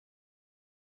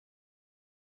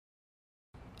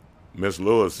Miss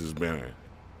Lewis has been.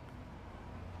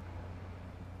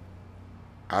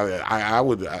 I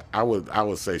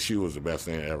would say she was the best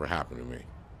thing that ever happened to me.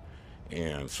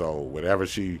 And so whatever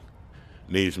she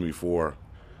needs me for,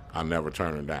 I never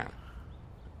turn her down,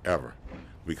 ever,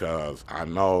 because I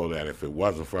know that if it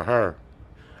wasn't for her,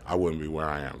 I wouldn't be where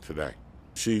I am today.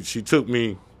 She took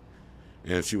me,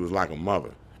 and she was like a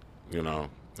mother, you know.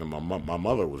 And my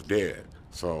mother was dead,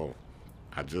 so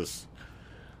I just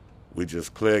we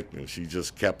just clicked, and she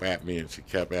just kept at me, and she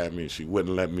kept at me, and she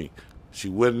wouldn't let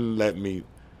me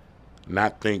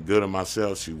not think good of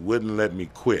myself. She wouldn't let me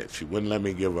quit. She wouldn't let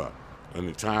me give up. And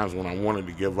the times when I wanted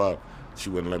to give up, she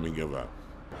wouldn't let me give up.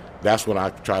 That's what I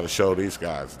try to show these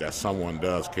guys, that someone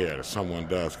does care, that someone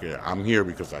does care. I'm here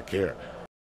because I care.